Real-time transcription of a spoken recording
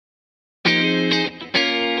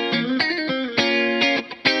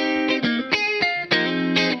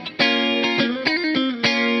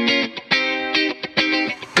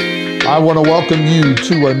I want to welcome you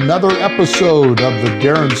to another episode of the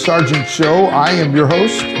Darren Sargent Show. I am your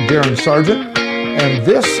host, Darren Sargent, and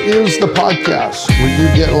this is the podcast where you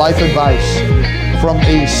get life advice from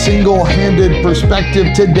a single-handed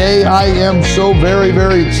perspective. Today, I am so very,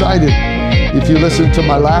 very excited. If you listened to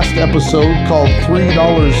my last episode called $3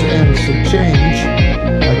 and some change,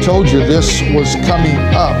 I told you this was coming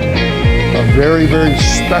up. A very, very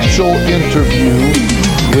special interview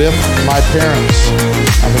with my parents.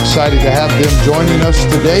 I'm excited to have them joining us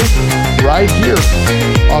today, right here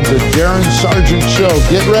on the Darren Sargent Show.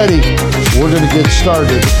 Get ready. We're going to get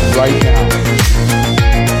started right now.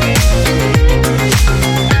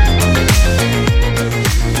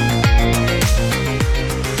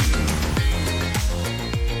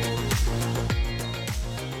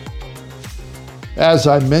 As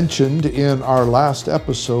I mentioned in our last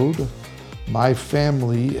episode, my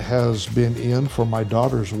family has been in for my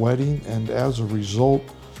daughter's wedding, and as a result,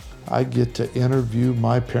 I get to interview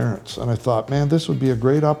my parents. And I thought, man, this would be a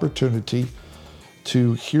great opportunity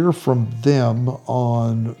to hear from them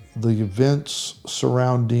on the events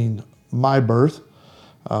surrounding my birth.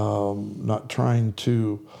 Not trying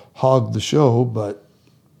to hog the show, but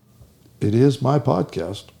it is my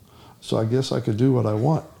podcast, so I guess I could do what I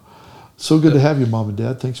want. So good to have you, Mom and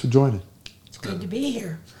Dad. Thanks for joining. It's good to be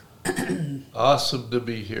here. Awesome to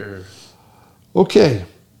be here. Okay,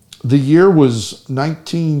 the year was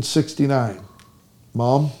 1969.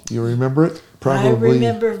 Mom, you remember it? Probably. I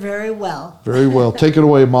remember very well. Very well. Take it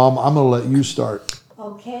away, Mom. I'm going to let you start.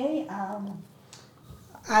 Okay.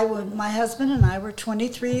 My husband and I were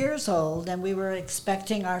 23 years old, and we were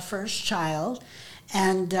expecting our first child,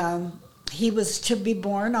 and he was to be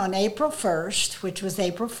born on April 1st, which was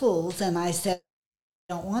April Fool's, and I said,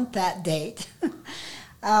 I don't want that date.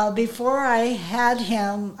 Before I had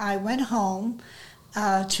him, I went home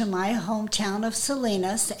to my hometown of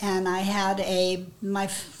Salinas, and I had my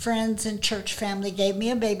friends and church family gave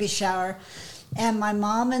me a baby shower, and my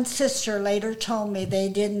mom and sister later told me they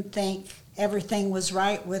didn't think everything was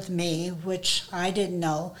right with me, which I didn't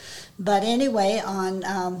know. But anyway,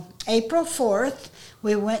 on April 4th,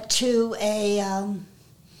 we went to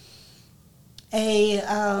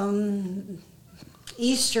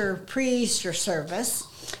pre-Easter service,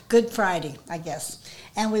 Good Friday, I guess.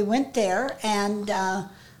 And we went there, and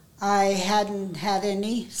I hadn't had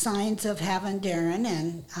any signs of having Darren,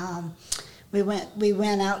 and we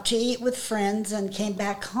went out to eat with friends and came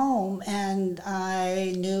back home, and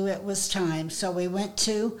I knew it was time. So we went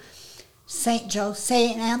to St.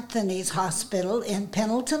 Anthony's Hospital in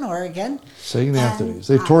Pendleton, Oregon. St. Anthony's.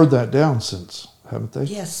 They've torn that down since, haven't they?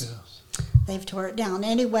 Yes. They've tore it down.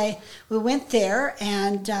 Anyway, we went there,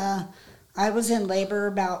 and I was in labor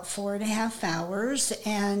about 4.5 hours,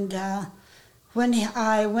 and when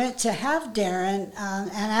I went to have Darren,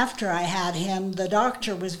 and after I had him, the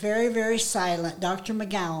doctor was very, very silent, Dr.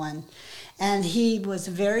 McGowan, and he was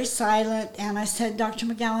very silent, and I said, Dr.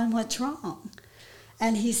 McGowan, what's wrong?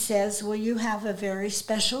 And he says, well, you have a very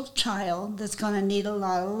special child that's going to need a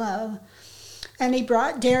lot of love. And he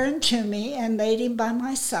brought Darren to me and laid him by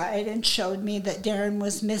my side and showed me that Darren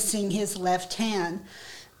was missing his left hand.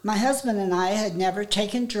 My husband and I had never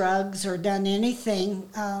taken drugs or done anything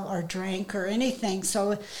or drank or anything,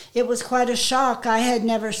 so it was quite a shock. I had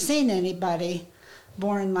never seen anybody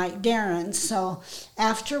born like Darren. So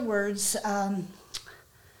afterwards,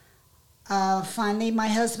 finally my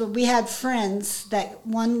husband, we had friends that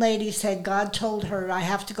one lady said God told her I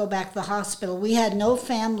have to go back to the hospital. We had no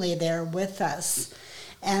family there with us.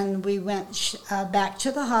 And we went back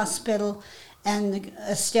to the hospital, and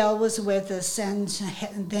Estelle was with us, and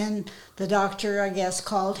then the doctor, I guess,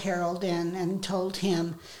 called Harold in and told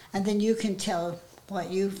him, and then you can tell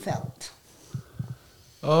what you felt.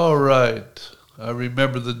 All right. I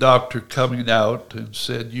remember the doctor coming out and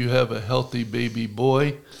said, you have a healthy baby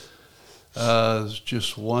boy. There's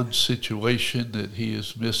just one situation that he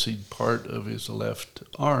is missing part of his left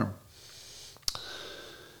arm.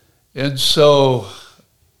 And so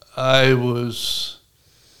I was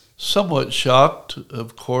somewhat shocked,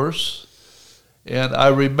 of course, and I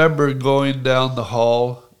remember going down the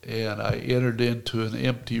hall, and I entered into an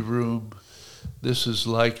empty room. This is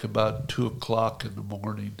like about 2 o'clock in the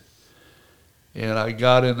morning, and I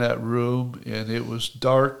got in that room, and it was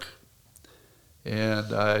dark,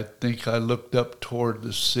 and I think I looked up toward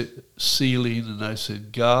the ceiling, and I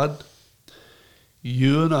said, God,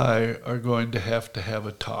 you and I are going to have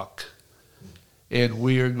a talk, and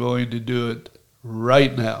we are going to do it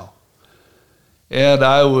right now. And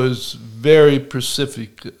I was very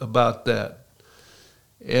specific about that.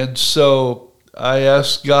 And so I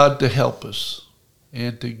asked God to help us.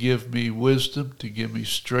 and to give me wisdom, to give me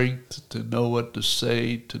strength, to know what to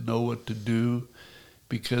say, to know what to do,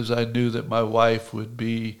 because I knew that my wife would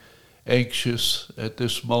be anxious at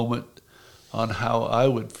this moment on how I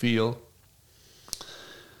would feel.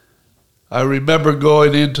 I remember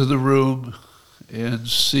going into the room and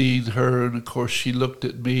seeing her, and of course she looked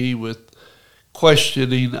at me with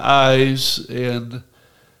questioning eyes,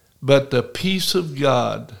 but the peace of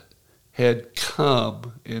God had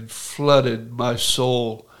come and flooded my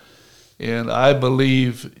soul, and I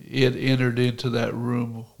believe it entered into that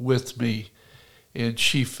room with me, and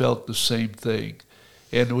she felt the same thing,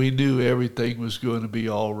 and we knew everything was going to be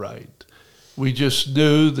all right. We just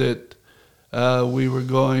knew that we were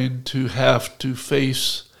going to have to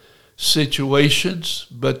face situations,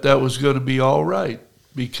 but that was going to be all right,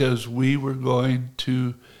 because we were going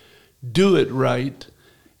to do it right,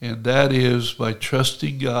 and that is by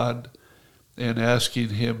trusting God and asking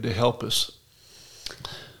Him to help us.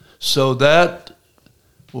 So that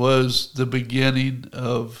was the beginning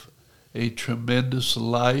of a tremendous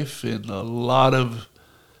life and a lot of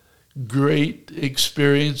great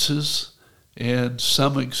experiences, and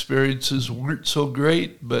some experiences weren't so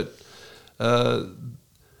great, but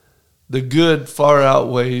the good far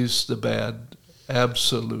outweighs the bad,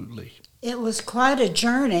 absolutely. It was quite a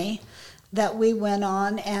journey that we went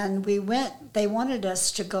on, and they wanted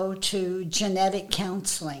us to go to genetic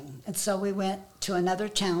counseling. And so we went to another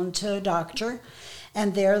town to a doctor,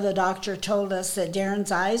 and there the doctor told us that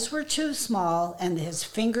Darren's eyes were too small and his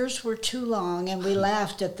fingers were too long, and we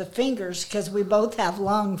laughed at the fingers because we both have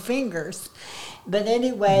long fingers. But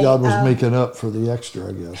anyway... God was making up for the extra,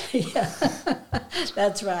 I guess. Yeah,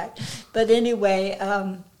 that's right. But anyway,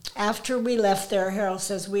 after we left there, Harold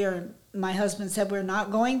says, my husband said, we're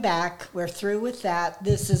not going back. We're through with that.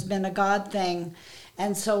 This has been a God thing.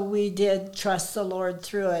 And so we did trust the Lord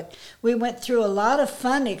through it. We went through a lot of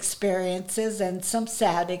fun experiences and some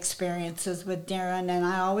sad experiences with Darren. And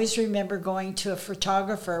I always remember going to a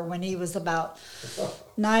photographer when he was about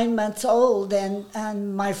 9 months old.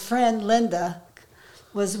 And my friend Linda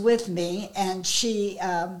was with me, and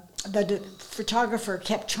the photographer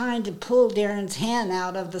kept trying to pull Darren's hand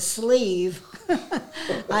out of the sleeve.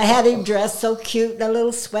 I had him dressed so cute in a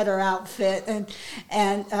little sweater outfit,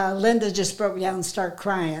 and Linda just broke down and started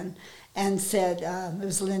crying and said, it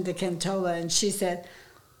was Linda Cantola, and she said,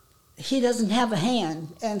 he doesn't have a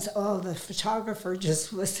hand. And so, the photographer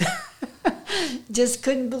just was, just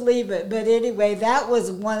couldn't believe it. But anyway, that was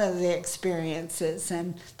one of the experiences.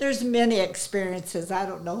 And there's many experiences. I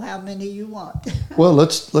don't know how many you want. Well,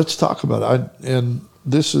 let's talk about it. And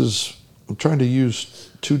this is, I'm trying to use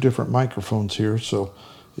 2 different microphones here. So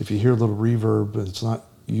if you hear a little reverb and it's not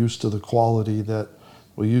used to the quality that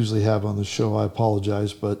we usually have on the show, I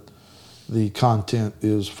apologize. But the content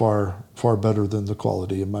is far better than the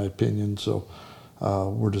quality, in my opinion. So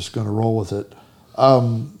we're just going to roll with it.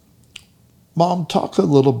 Mom, talk a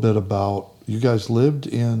little bit about, you guys lived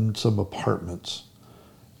in some apartments,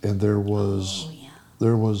 and there was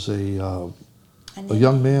a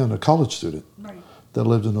young man, a college student, right, that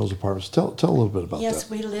lived in those apartments. Tell a little bit about that. Yes,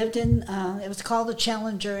 we lived in, it was called the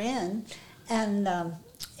Challenger Inn, and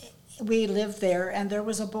we lived there, and there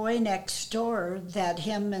was a boy next door that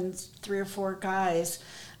him and 3 or 4 guys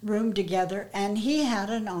roomed together, and he had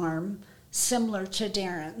an arm similar to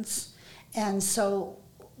Darren's. And so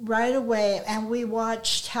right away, and we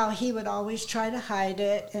watched how he would always try to hide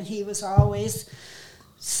it, and he was always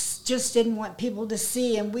just didn't want people to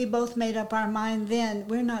see, and we both made up our mind then,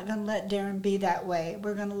 we're not going to let Darren be that way.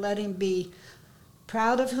 We're going to let him be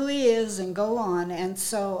proud of who he is and go on. And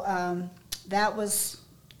so that was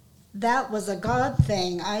a God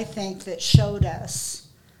thing, I think, that showed us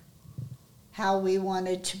how we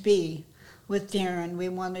wanted to be with Darren. We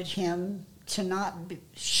wanted him to not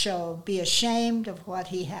be ashamed of what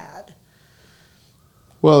he had.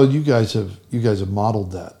 Well, you guys have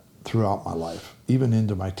modeled that throughout my life, even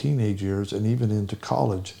into my teenage years and even into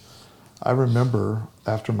college. I remember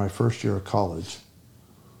after my first year of college,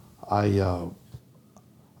 I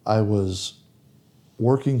was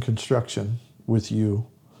working construction with you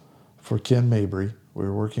for Ken Mabry. We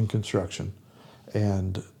were working construction,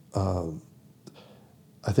 and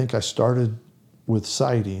I think I started with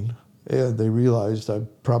siding, and they realized I'm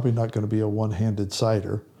probably not going to be a one-handed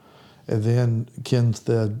sider. And then Ken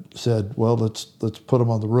said, well, let's put them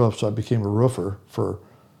on the roof. So I became a roofer for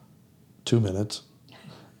 2 minutes.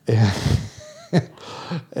 And,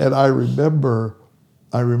 and I remember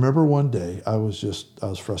one day I was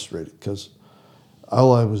frustrated because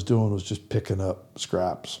all I was doing was just picking up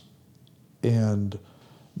scraps. And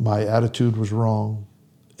my attitude was wrong.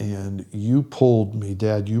 and you pulled me,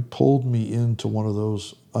 Dad, you pulled me into one of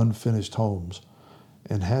those unfinished homes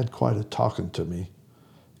and had quite a talking to me.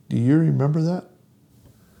 Do you remember that?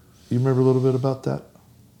 You remember a little bit about that?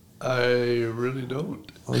 I really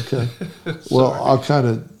don't. Okay. Well, I'll kind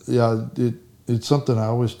of, it's something I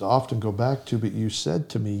always often go back to, but you said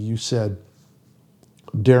to me, you said,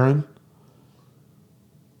 Darren,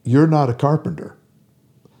 you're not a carpenter.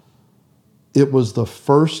 It was the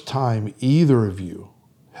first time either of you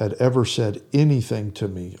had ever said anything to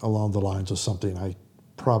me along the lines of something I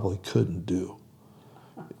probably couldn't do.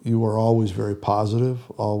 You were always very positive,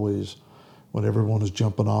 always, when everyone was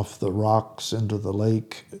jumping off the rocks into the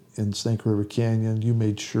lake in Snake River Canyon, you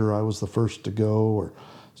made sure I was the first to go, or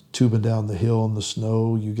tubing down the hill in the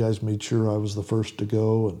snow, you guys made sure I was the first to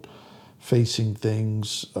go, and facing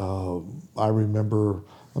things. I remember,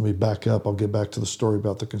 let me back up, I'll get back to the story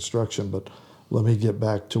about the construction, but let me get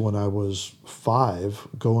back to when I was 5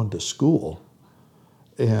 going to school.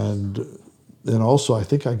 And also I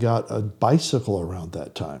think I got a bicycle around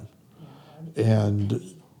that time. And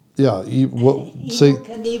yeah, Evil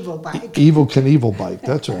Knievel bike. Evil Knievel bike,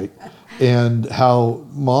 that's right. And how,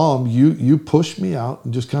 Mom, you pushed me out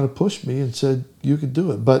and just kind of pushed me and said you could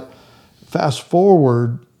do it. But fast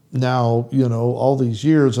forward now, all these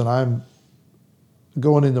years, and I'm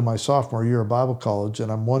going into my sophomore year of Bible college, and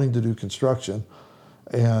I'm wanting to do construction,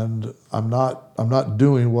 and I'm not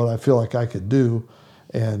doing what I feel like I could do.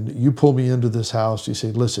 And you pull me into this house, you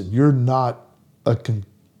say, listen, you're not a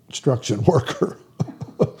construction worker.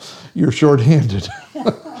 You're shorthanded.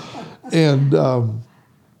 And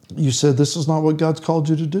you said, this is not what God's called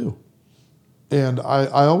you to do. And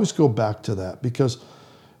I always go back to that because,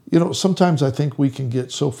 sometimes I think we can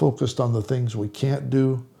get so focused on the things we can't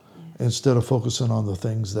do instead of focusing on the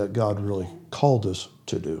things that God really called us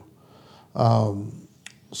to do.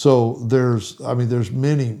 So there's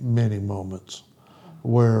many, many moments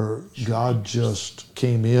where God just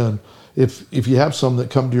came in. If you have some that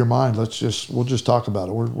come to your mind, we'll just talk about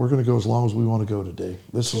it. We're going to go as long as we want to go today.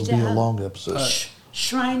 This will be a long episode.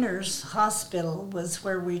 Shriners Hospital was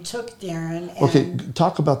where we took Darren. And okay,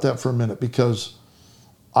 talk about that for a minute, because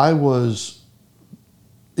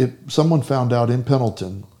if someone found out in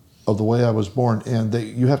Pendleton of the way I was born, and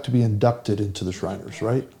you have to be inducted into the Shriners,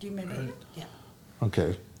 right? Do you remember? Right. Yeah.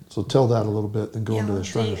 Okay. So tell that a little bit, then go into the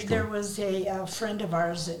Shriners story. There was a friend of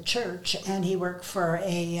ours at church, and he worked for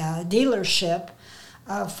a dealership,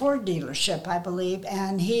 a Ford dealership, I believe,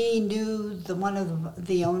 and he knew one of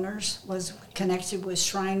the owners was connected with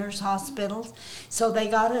Shriners Hospital, so they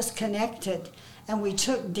got us connected, and we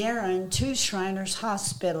took Darren to Shriners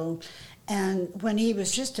Hospital, and when he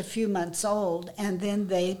was just a few months old, and then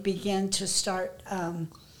they began to start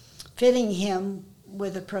fitting him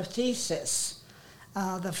with a prosthesis.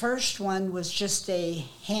 The first one was just a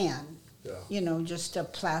hand, just a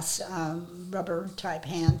plastic rubber type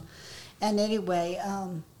hand. And anyway,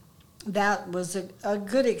 that was a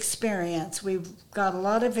good experience. We've got a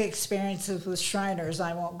lot of experiences with Shriners.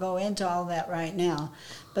 I won't go into all that right now.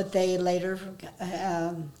 But they later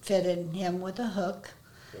fitted him with a hook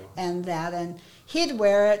and he'd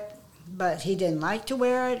wear it, but he didn't like to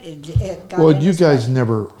wear it. It got well, you guys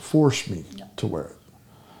never forced me to wear it.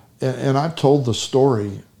 And I've told the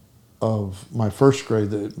story of my first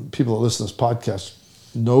grade. That people that listen to this podcast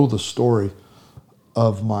know the story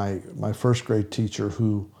of my first grade teacher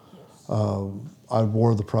who I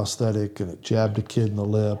wore the prosthetic and it jabbed a kid in the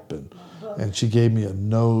lip, and she gave me a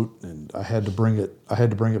note, and I had to bring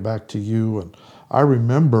it back to you. And I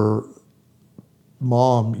remember,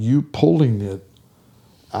 Mom, you pulling it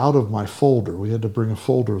out of my folder. We had to bring a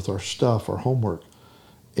folder with our stuff, our homework.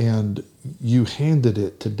 And you handed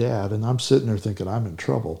it to Dad, and I'm sitting there thinking I'm in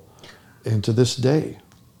trouble. And to this day,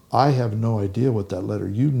 I have no idea what that letter.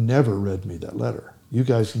 You never read me that letter. You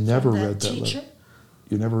guys never read that letter.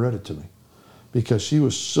 You never read it to me, because she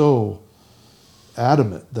was so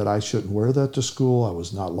adamant that I shouldn't wear that to school. I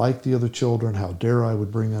was not like the other children. How dare I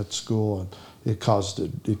would bring that to school? And it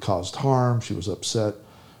caused harm. She was upset.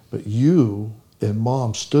 But you and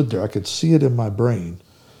Mom stood there. I could see it in my brain.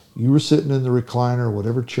 You were sitting in the recliner,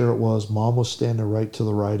 whatever chair it was. Mom was standing right to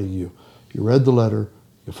the right of you. You read the letter,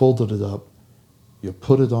 you folded it up, you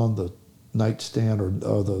put it on the nightstand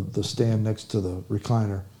or the stand next to the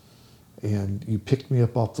recliner, and you picked me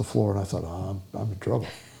up off the floor, and I thought, I'm in trouble.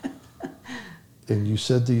 And you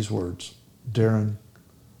said these words, Darren,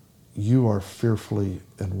 you are fearfully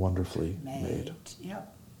and wonderfully made.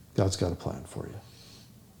 Yep. God's got a plan for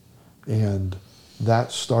you. And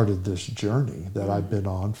that started this journey that I've been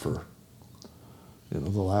on for, the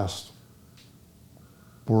last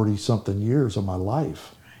 40-something years of my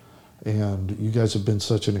life. and you guys have been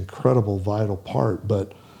such an incredible, vital part.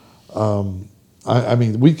 But I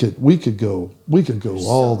mean, we could go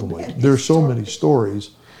all the way. There's so many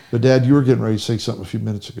stories. But Dad, you were getting ready to say something a few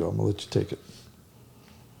minutes ago. I'm gonna let you take it.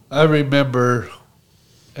 I remember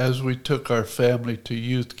as we took our family to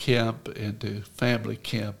youth camp and to family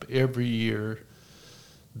camp every year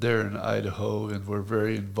there in Idaho, and we're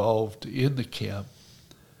very involved in the camp.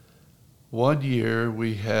 One year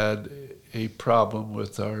we had a problem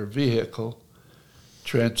with our vehicle.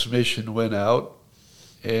 Transmission went out,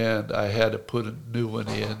 and I had to put a new one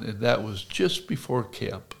in, and that was just before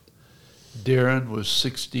camp. Darren was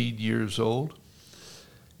 16 years old,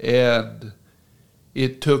 and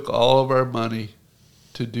it took all of our money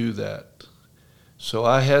to do that. So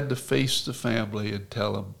I had to face the family and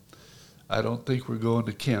tell them, I don't think we're going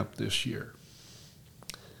to camp this year.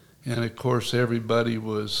 And of course everybody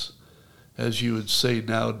was, as you would say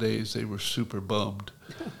nowadays, they were super bummed.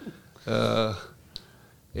 And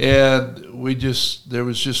there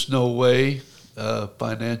was just no way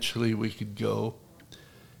financially we could go.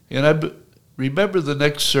 And I remember the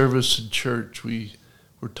next service in church, we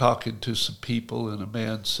were talking to some people, and a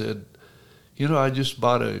man said, I just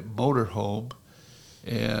bought a motorhome,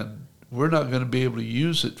 and we're not going to be able to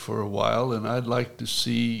use it for a while, and I'd like to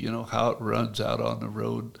see, how it runs out on the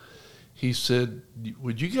road. He said,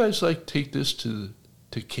 would you guys like to take this to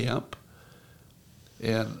camp?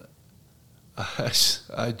 And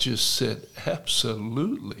I just said,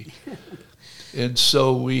 absolutely. And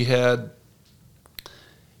so we had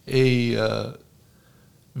a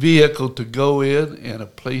vehicle to go in and a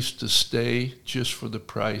place to stay just for the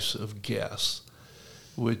price of gas,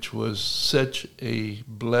 which was such a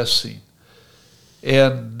blessing.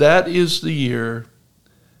 And that is the year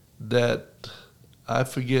that I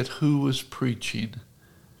forget who was preaching.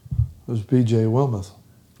 It was B.J. Wilmoth.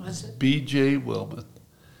 Was it? B.J. Wilmoth.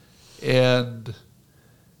 And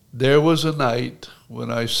there was a night when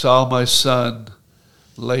I saw my son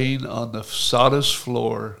laying on the sawdust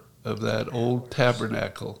floor of that old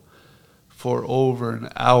tabernacle for over an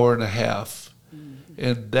hour and a half.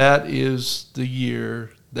 And that is the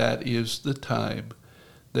year, that is the time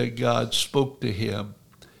that God spoke to him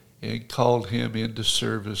and called him into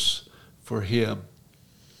service for him.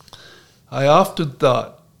 I often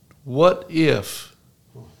thought, what if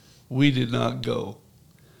we did not go?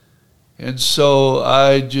 And so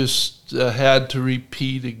I just had to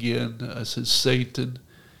repeat again. I said, Satan,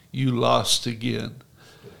 you lost again.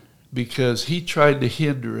 Because he tried to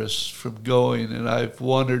hinder us from going, and I've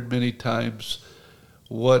wondered many times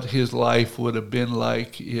what his life would have been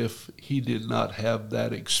like if he did not have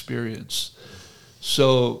that experience.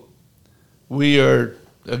 So we are,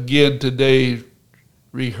 again today,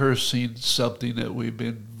 rehearsing something that we've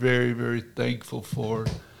been very, very thankful for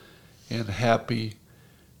and happy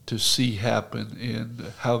to see happen,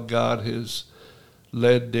 and how God has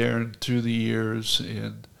led Darren through the years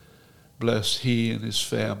and blessed he and his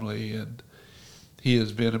family, and he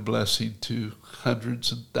has been a blessing to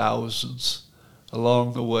hundreds and thousands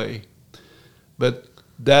along the way. But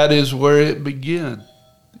that is where it began,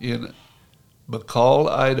 in McCall,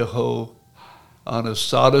 Idaho, on a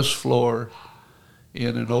sawdust floor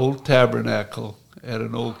in an old tabernacle at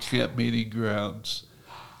an old camp meeting grounds.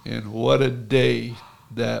 And what a day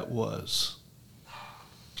that was.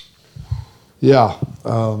 Yeah,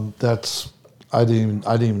 I didn't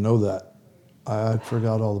even know that. I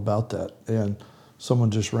forgot all about that. And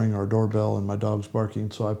someone just rang our doorbell and my dog's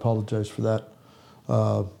barking, so I apologize for that.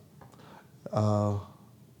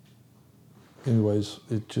 Anyways,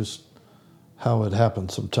 it just how it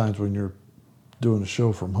happens sometimes when you're doing a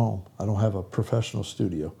show from home. I don't have a professional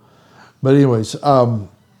studio. But anyways,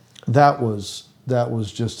 that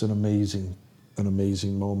was just an amazing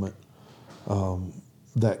moment.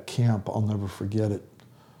 That camp, I'll never forget it.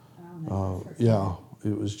 Yeah,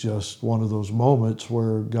 it was just one of those moments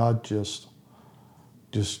where God just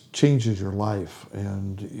changes your life,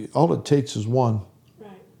 and all it takes is one. Right.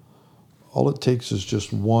 All it takes is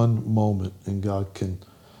just one moment, and God can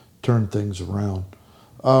turn things around.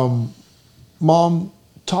 Mom,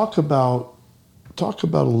 talk about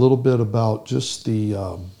a little bit about just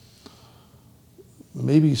the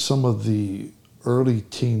maybe some of the early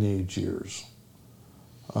teenage years.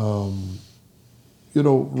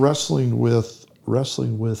 Wrestling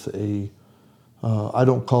with a, I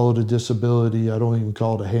don't call it a disability, I don't even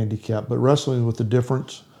call it a handicap, but wrestling with the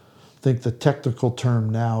difference. I think the technical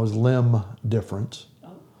term now is limb difference.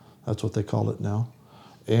 That's what they call it now.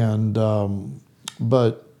 And,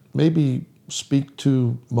 but maybe speak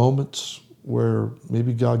to moments where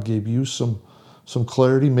maybe God gave you some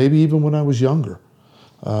clarity, maybe even when I was younger.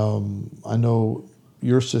 I know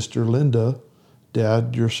your sister Linda,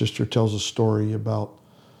 Dad, your sister tells a story about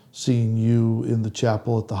seeing you in the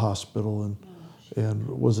chapel at the hospital, and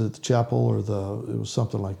was it the chapel or it was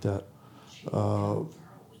something like that.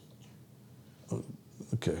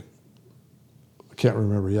 Okay. I can't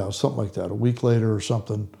remember. Yeah, it was something like that. A week later or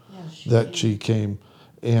something she came.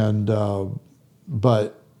 And,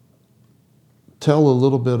 but tell a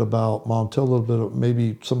little bit about, Mom, tell a little bit of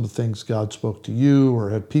maybe some of the things God spoke to you or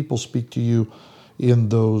had people speak to you in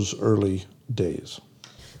those early days.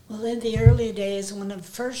 Well, in the early days, one of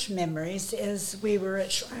the first memories is we were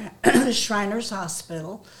at Shriners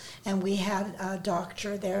Hospital, and we had a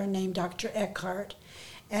doctor there named Dr. Eckhart,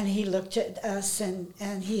 and he looked at us and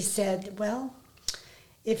he said, well,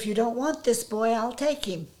 if you don't want this boy, I'll take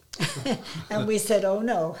him. And we said, oh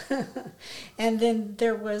no. And then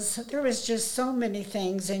there was just so many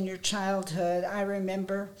things in your childhood. I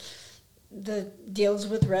remember the deals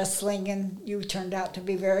with wrestling, and you turned out to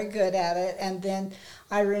be very good at it. And then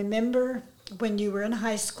I remember when you were in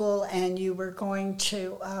high school and you were going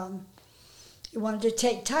to, you wanted to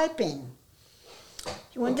take typing.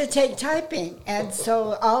 And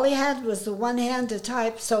so all he had was the one hand to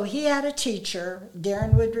type. So he had a teacher.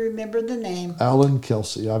 Darren would remember the name. Alan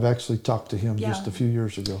Kelsey. I've actually talked to him just a few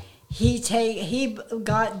years ago. He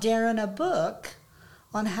got Darren a book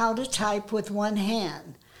on how to type with one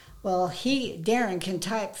hand. Well, Darren can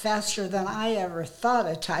type faster than I ever thought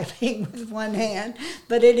of typing with one hand.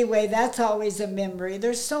 But anyway, that's always a memory.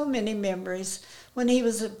 There's so many memories. When he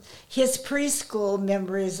was, his preschool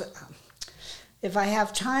memories, if I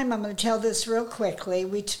have time, I'm going to tell this real quickly.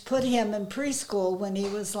 We put him in preschool when he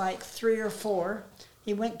was like 3 or 4.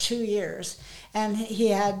 He went 2 years. And he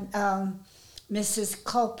had Mrs.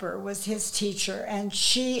 Culper was his teacher, and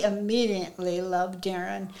she immediately loved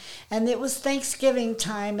Darren. And it was Thanksgiving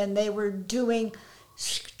time, and they were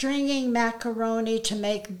stringing macaroni to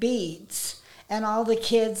make beads. And all the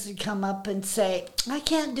kids would come up and say, I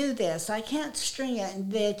can't do this, I can't string it. And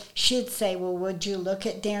then she'd say, well, would you look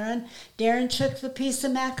at Darren? Darren took the piece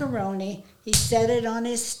of macaroni, he set it on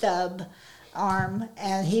his stub arm,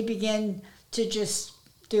 and he began to just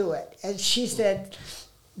do it. And she said,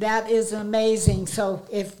 that is amazing. So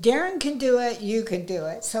if Darren can do it, you can do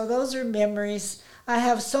it. So those are memories. I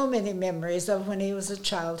have so many memories of when he was a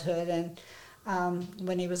childhood and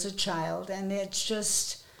when he was a child. And it's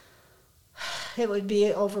just, it would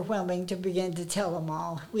be overwhelming to begin to tell them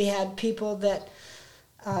all. We had people that,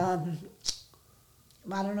 I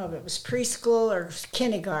don't know if it was preschool or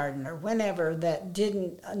kindergarten or whenever, that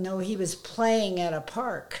didn't know he was playing at a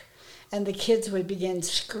park. And the kids would begin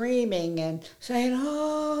screaming and saying,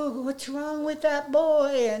 oh, what's wrong with that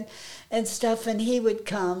boy? And stuff. And he would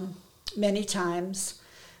come many times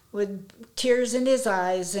with tears in his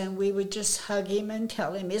eyes, and we would just hug him and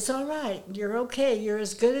tell him, it's all right, you're okay, you're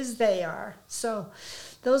as good as they are. So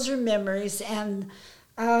those are memories. And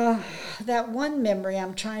that one memory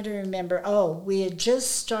I'm trying to remember, we had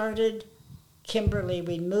just started Kimberly.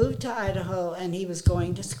 We'd moved to Idaho, and he was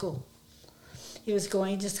going to school.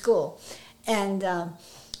 And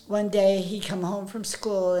one day he come home from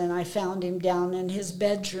school, and I found him down in his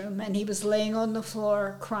bedroom, and he was laying on the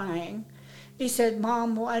floor crying. He said,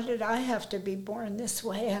 Mom, why did I have to be born this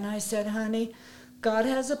way? And I said, honey, God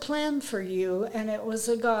has a plan for you, and it was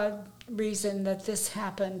a God reason that this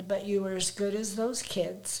happened, but you were as good as those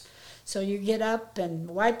kids. So you get up and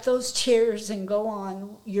wipe those tears and go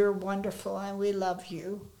on. You're wonderful, and we love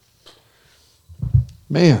you.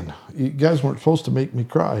 Man, you guys weren't supposed to make me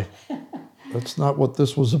cry. That's not what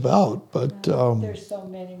this was about. But there's so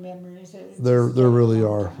many memories. There really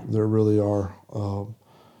are. There really are.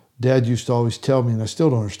 Dad used to always tell me, and I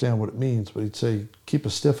still don't understand what it means, but he'd say, keep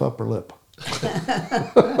a stiff upper lip.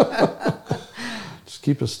 Just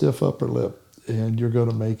keep a stiff upper lip, and you're going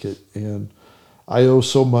to make it. And I owe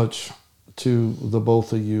so much to the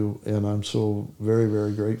both of you, and I'm so very,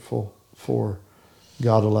 very grateful for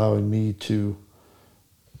God allowing me to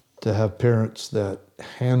have parents that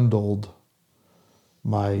handled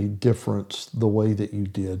my difference the way that you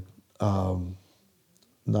did. I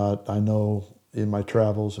know in my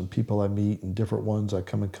travels and people I meet and different ones I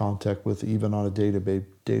come in contact with, even on a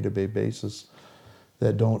day-to-day basis,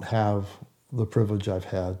 that don't have the privilege I've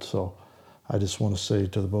had. So I just want to say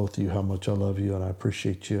to the both of you how much I love you, and I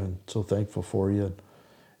appreciate you, and so thankful for you.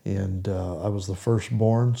 And I was the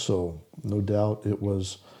firstborn, so no doubt it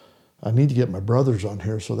was. I need to get my brothers on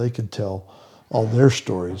here so they can tell all their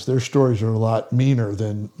stories. Their stories are a lot meaner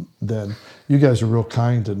than you guys are real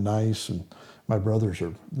kind and nice, and my brothers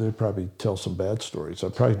they probably tell some bad stories. I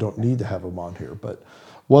probably don't need to have them on here, but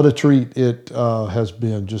what a treat it has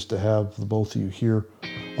been just to have the both of you here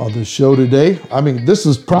on this show today. I mean, this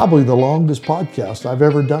is probably the longest podcast I've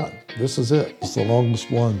ever done. This is it. It's the longest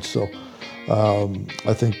one. So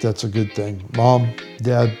I think that's a good thing. Mom,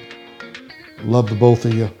 Dad, love the both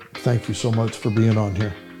of you. Thank you so much for being on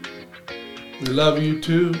here. We love you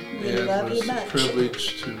too. We love you much. It's a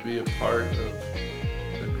privilege to be a part of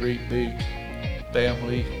a great big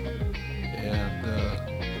family, and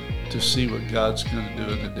to see what God's going to do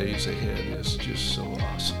in the days ahead is just so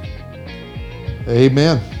awesome.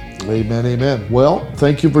 Amen. Amen. Amen. Well,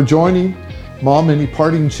 thank you for joining. Mom, any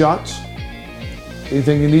parting shots?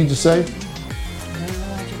 Anything you need to say? I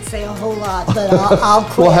can say a whole lot, but I'll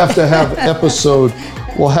quit. We'll have to have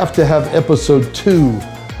episode 2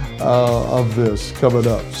 of this coming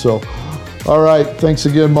up. So, all right. Thanks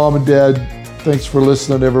again, Mom and Dad. Thanks for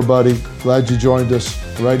listening, everybody. Glad you joined us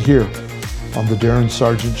right here on the Darren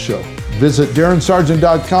Sargent Show. Visit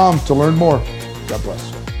DarrenSargent.com to learn more. God bless.